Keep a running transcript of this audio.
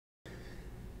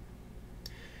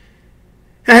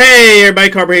Hey everybody,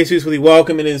 RPAs with you.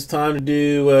 Welcome. It is time to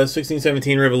do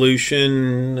 1617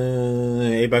 Revolution,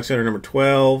 8-box center number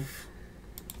 12.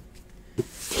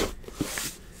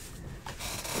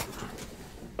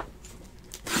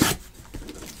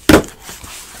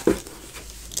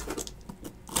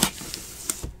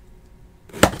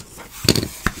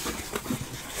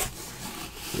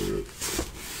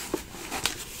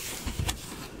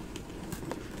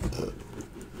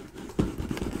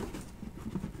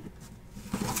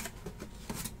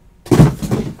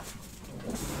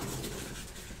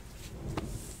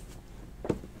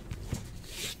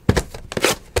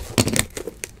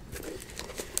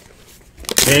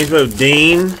 James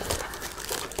Dean.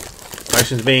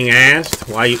 Questions being asked.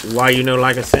 Why you know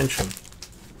like Ascension?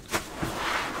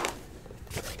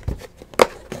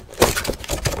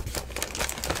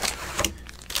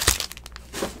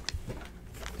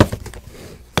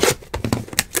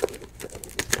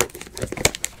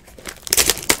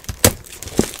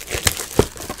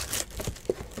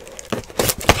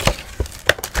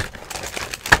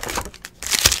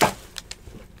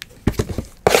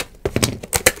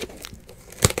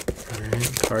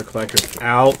 Card collector's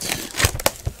out.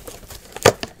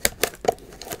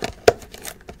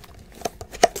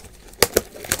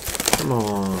 Come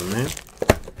on, man.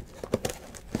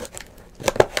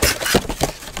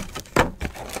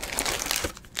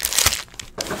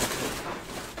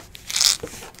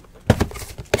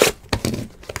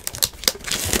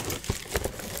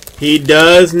 He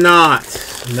does not.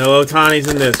 No Ohtani's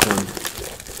in this one.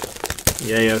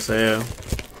 Yeah.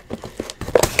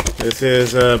 This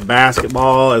is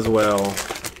basketball as well.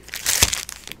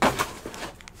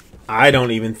 I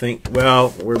don't even think,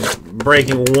 well, we're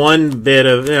breaking one bit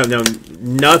of, no,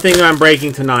 nothing I'm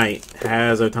breaking tonight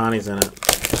has Ohtani's in it.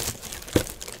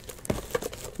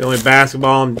 The only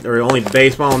basketball, or only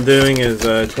baseball I'm doing is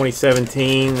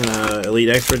 2017 Elite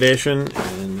Expedition,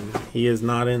 and he is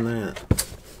not in that.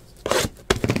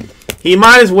 He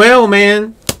might as well,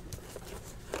 man.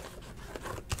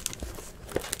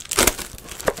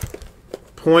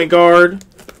 Point guard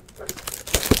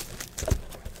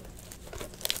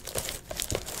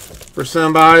for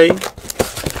somebody.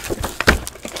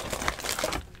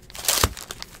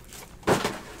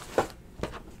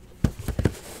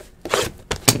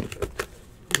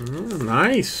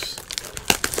 Nice.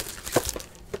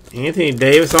 Anthony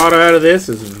Davis auto out of this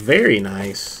is very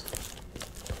nice.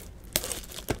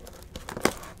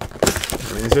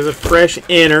 This is a fresh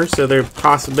inner, so their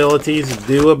possibilities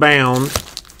do abound.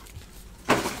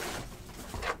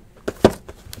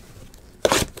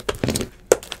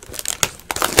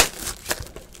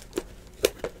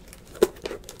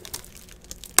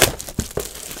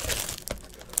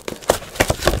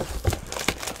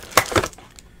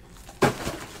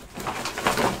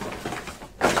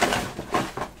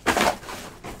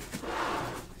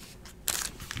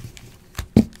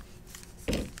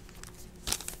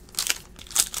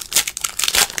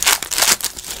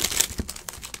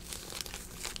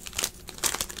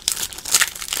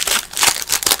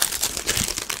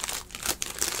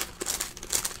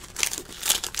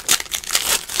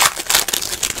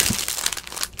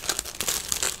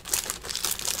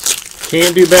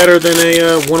 Can't do better than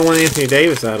a 1-1 Anthony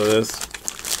Davis out of this.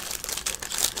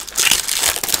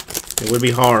 It would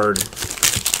be hard.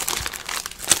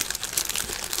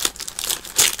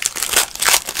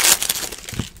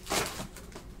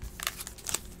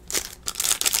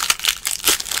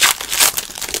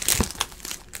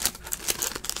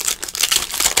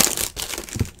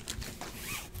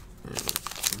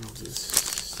 I'll just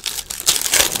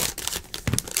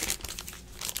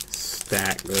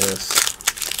stack this.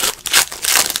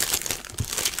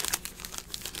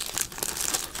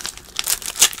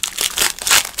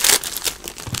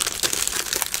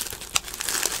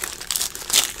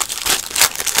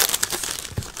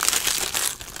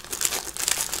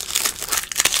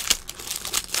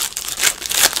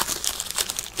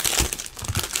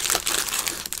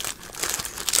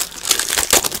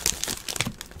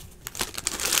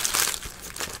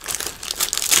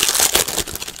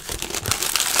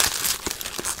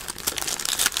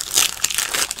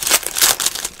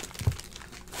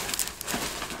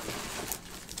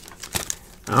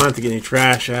 I don't have to get any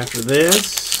trash after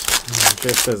this.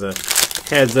 Just as a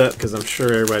heads up, because I'm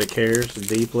sure everybody cares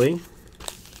deeply.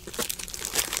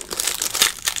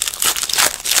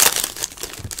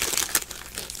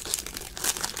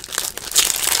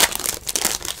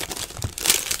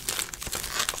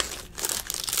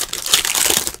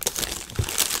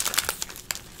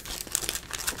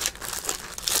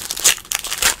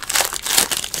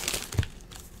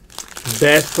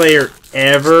 Best player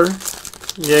ever?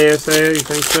 JSA, you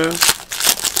think so?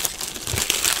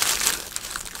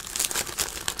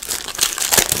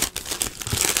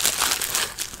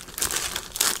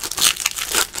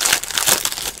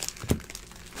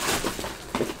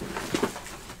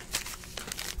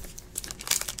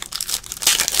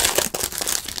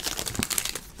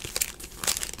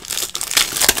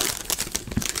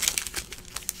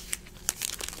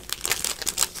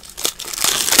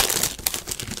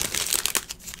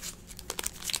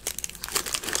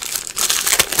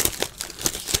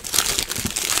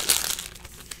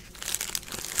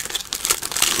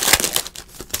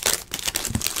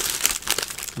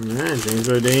 James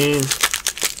Bodine.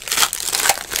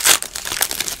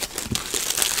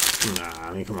 Nah,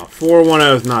 I mean, come on.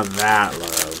 410 is not that low.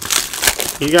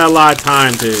 He's got a lot of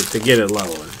time to get it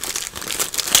lower.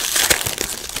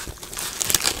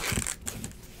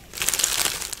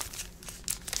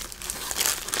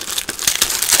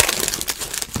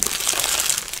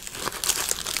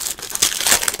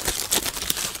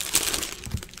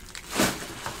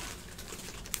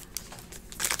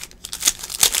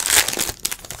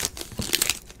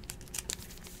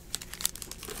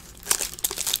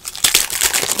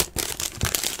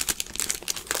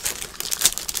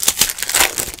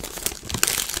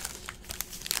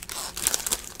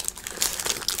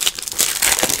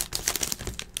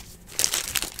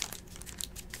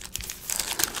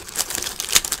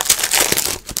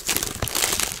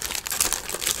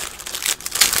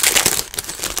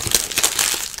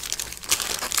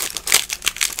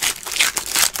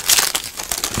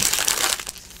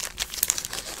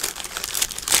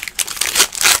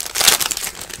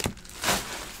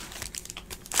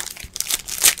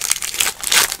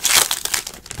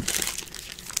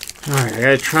 Alright, I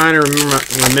gotta try to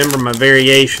remember my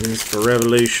variations for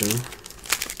Revolution.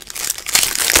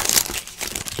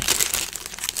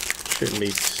 Shouldn't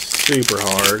be super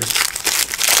hard.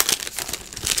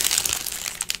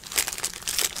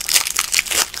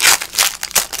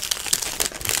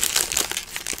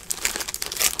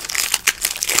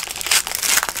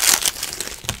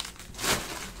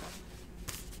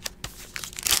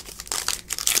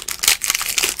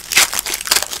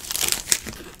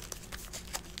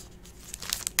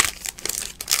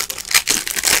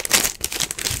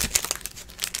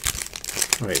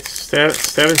 Wait,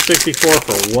 764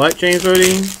 for what, James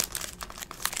Bodine?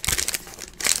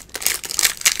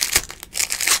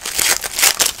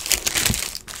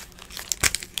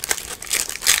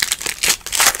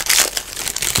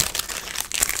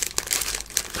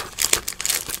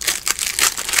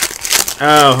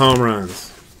 Oh, home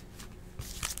runs.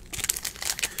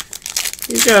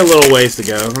 He's got a little ways to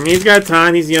go. I mean, he's got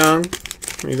time. He's young.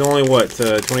 He's only, what,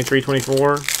 23,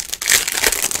 24?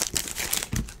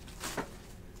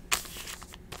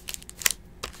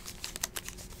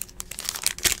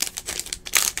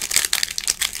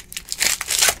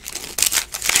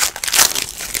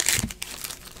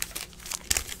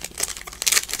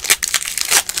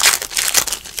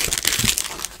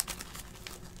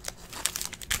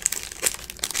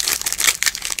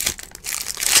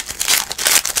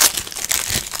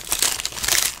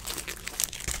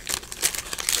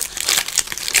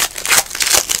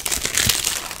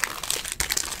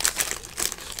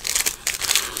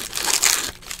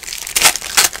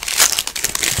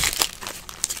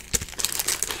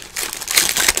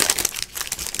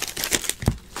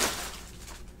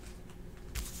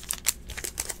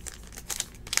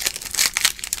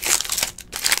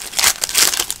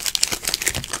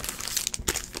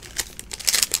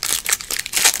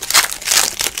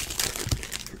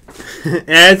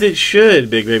 As it should,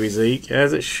 Big Baby Zeke.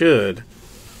 As it should.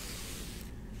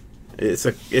 It's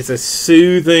a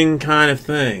soothing kind of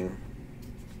thing.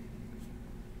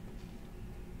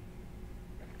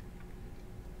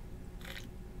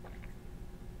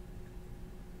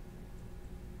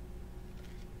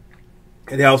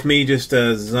 It helps me just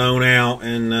zone out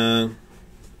and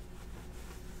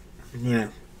you know,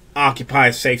 occupy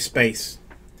a safe space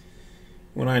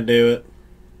when I do it.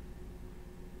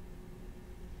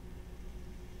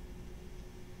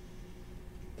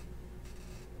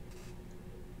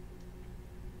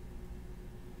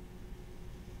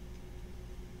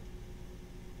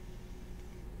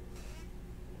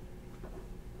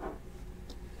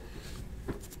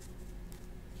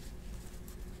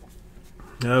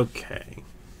 Okay.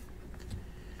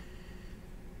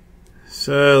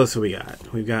 So let's see what we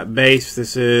got. We've got base.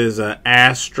 This is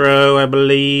Astro, I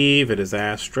believe. It is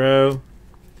Astro.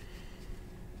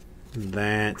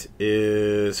 That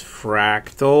is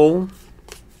Fractal.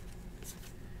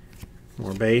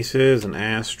 More bases and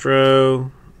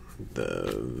Astro.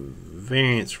 The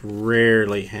variants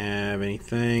rarely have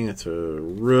anything. That's a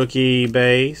rookie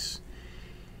base.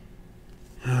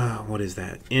 What is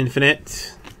that?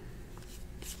 Infinite.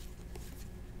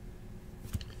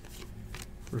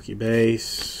 Rookie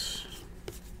base,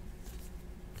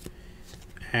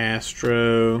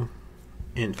 Astro,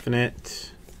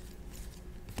 Infinite.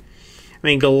 I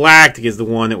mean, Galactic is the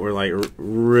one that we're like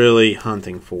really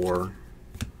hunting for,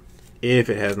 if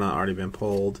it has not already been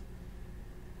pulled.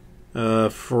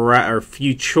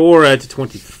 Futura to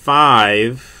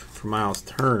 25 for Miles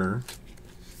Turner.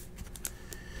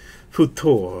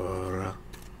 Futura.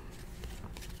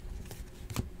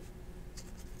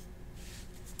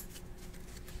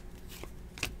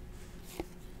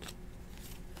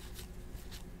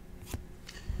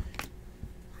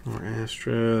 More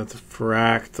Astro. That's a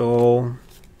Fractal.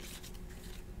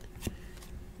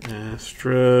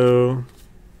 Astro.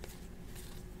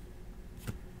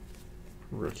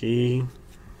 Rookie.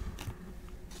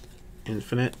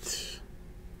 Infinite.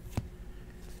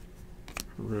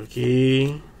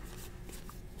 Rookie.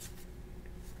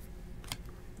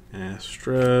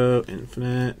 Astro.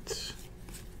 Infinite.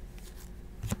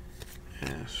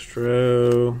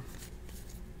 Astro.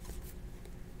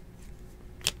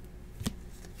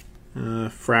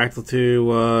 Fractal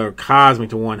to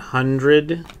Cosmic to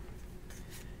 100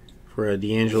 for a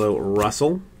D'Angelo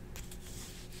Russell.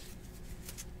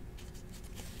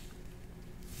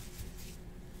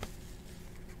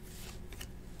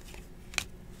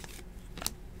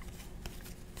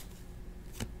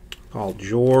 Paul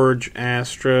George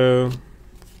Astro.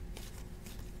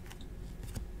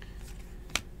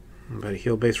 Buddy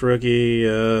Hill base rookie.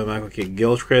 Michael Kidd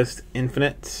Gilchrist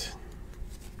Infinite.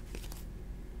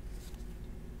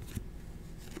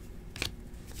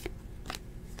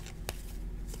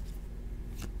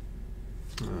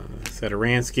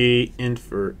 Sadaransky in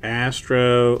for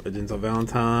Astro. Denzel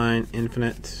Valentine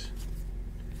Infinite.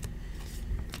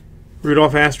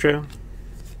 Rudolph Astro.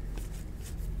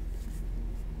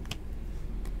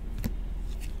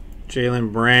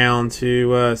 Jaylen Brown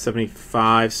to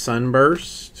 75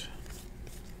 Sunburst.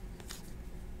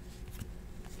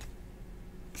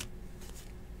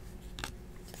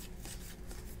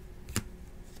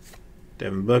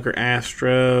 Devin Booker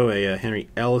Astro. A Henry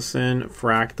Ellison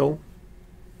Fractal.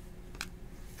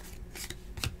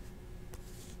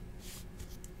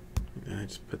 I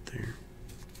just put there.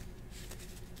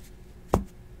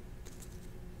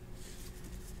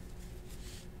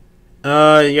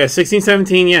 Yeah,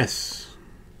 16-17, yes.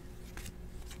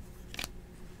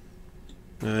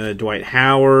 Dwight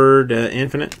Howard,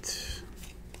 Infinite.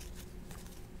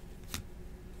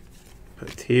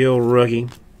 Teal, rookie.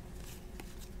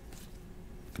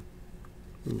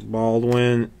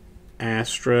 Baldwin,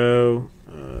 Astro.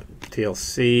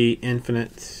 TLC,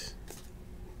 Infinite.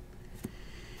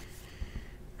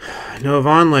 Noah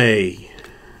Vonleh,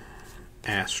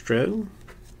 Astro.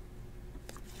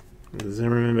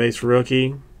 Zimmerman base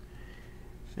rookie.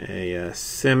 A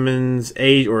Simmons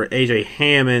or AJ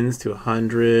Hammonds to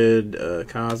 100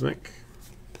 Cosmic.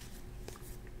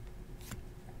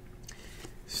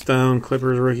 Stone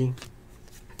Clippers rookie.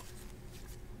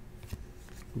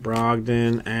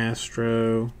 Brogdon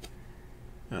Astro.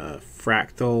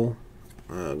 Fractal.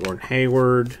 Gordon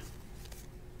Hayward.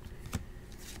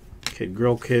 Kid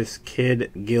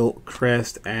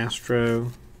Gilchrist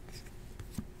Astro.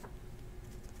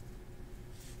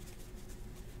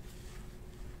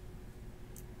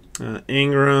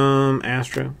 Ingram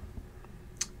Astro.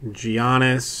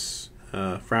 Giannis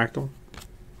Fractal.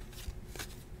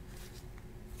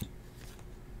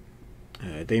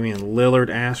 Damian Lillard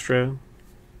Astro.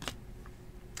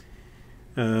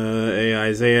 A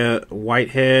Isaiah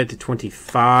Whitehead to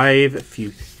 25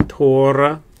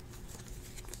 Futura.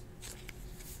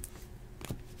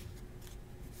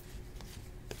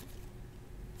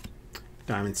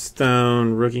 Diamond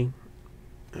Stone rookie.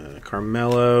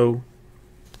 Carmelo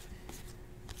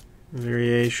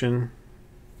variation.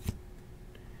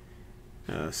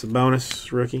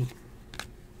 Sabonis rookie.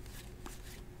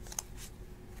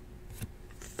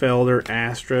 Felder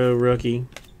Astro rookie.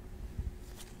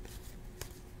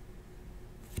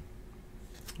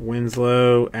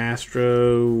 Winslow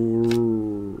Astro.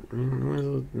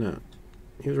 No,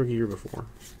 he was rookie year before.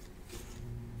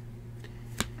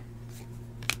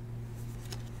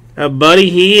 A Buddy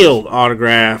Hield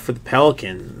autograph for the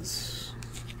Pelicans.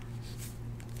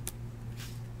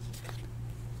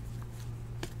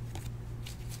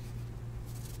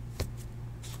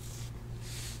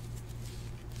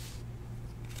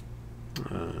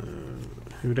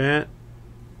 Who dat?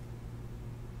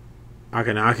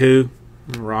 Akanaku,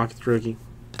 Rockets rookie.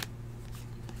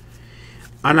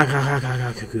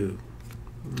 Anakaku.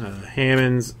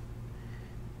 Hammonds.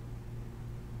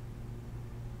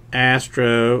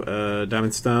 Astro.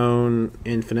 Diamond Stone.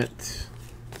 Infinite.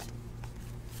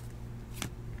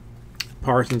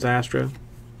 Parsons Astro.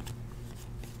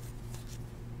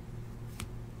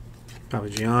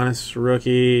 Papagiannis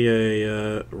rookie,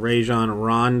 a Rajon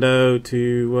Rondo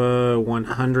to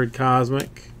 100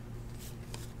 Cosmic.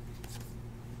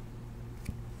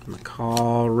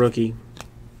 McCall rookie.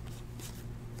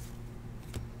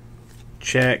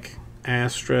 Check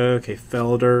Astro. Okay,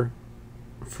 Felder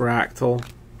Fractal.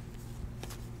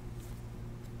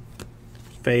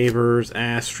 Favors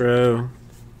Astro.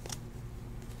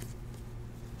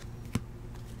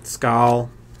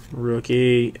 Skal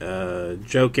rookie.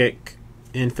 Jokic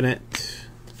Infinite.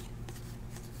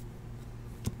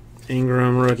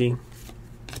 Ingram rookie.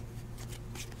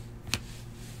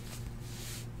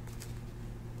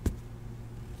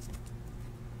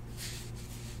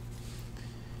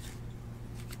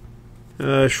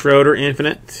 Schroeder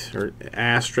Infinite, or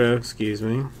Astro, excuse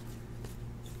me.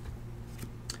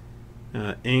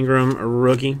 Ingram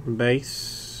rookie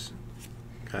base.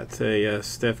 Got a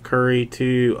Steph Curry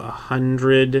to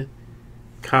 100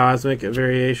 Cosmic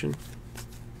variation.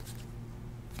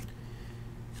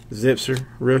 Zipser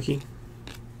rookie.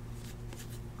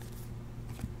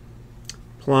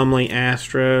 Plumlee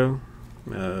Astro.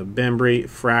 Bembry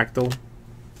Fractal.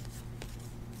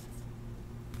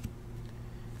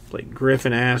 Blake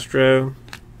Griffin Astro.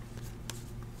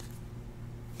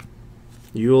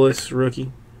 Ulis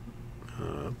rookie.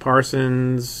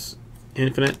 Parsons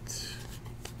Infinite.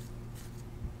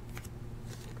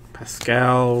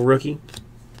 Pascal rookie.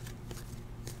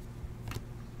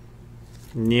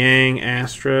 Niang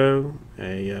Astro.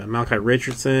 A Malachi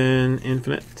Richardson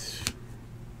Infinite.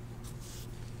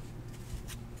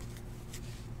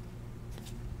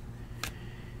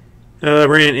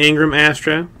 Brandon Ingram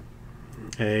Astro.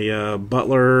 A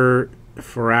Butler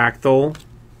Fractal.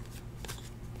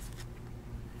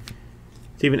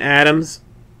 Steven Adams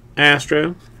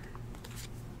Astro.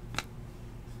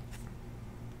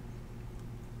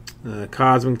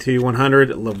 Cosmic to 100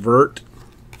 Levert.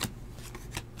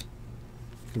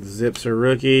 Zipser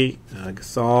rookie.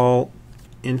 Gasol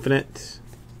Infinite.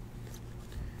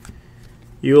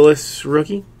 Ulis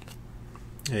rookie.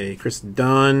 A Chris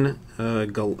Dunn.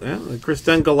 Chris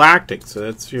Dunn Galactic. So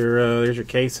that's your there's your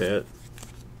case hit.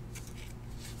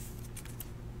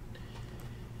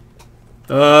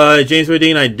 James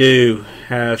Bodine, I do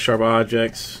have Sharp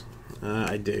Objects.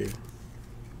 I do.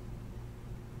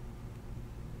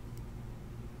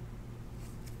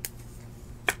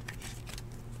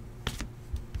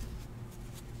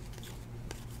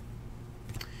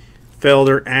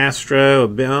 Felder Astro.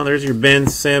 Oh, there's your Ben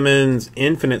Simmons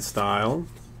Infinite Style.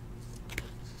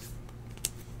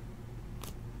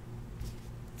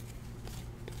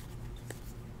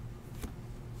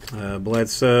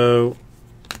 Bledsoe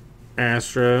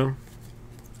Astro.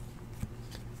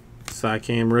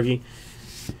 Sycam rookie.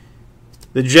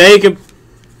 The Jacob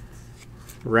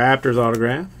Raptors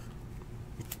autograph.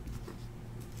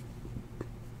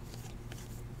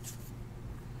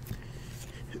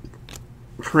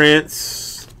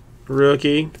 Prince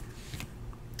rookie.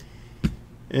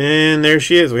 And there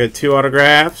she is. We had 2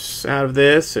 autographs out of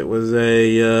this. It was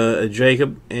a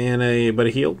Jacob and a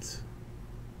Buddy Hield.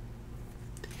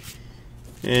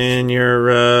 And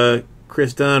your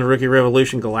Chris Dunn Rookie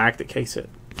Revolution Galactic case hit.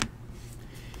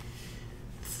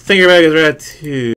 Think your bag is right to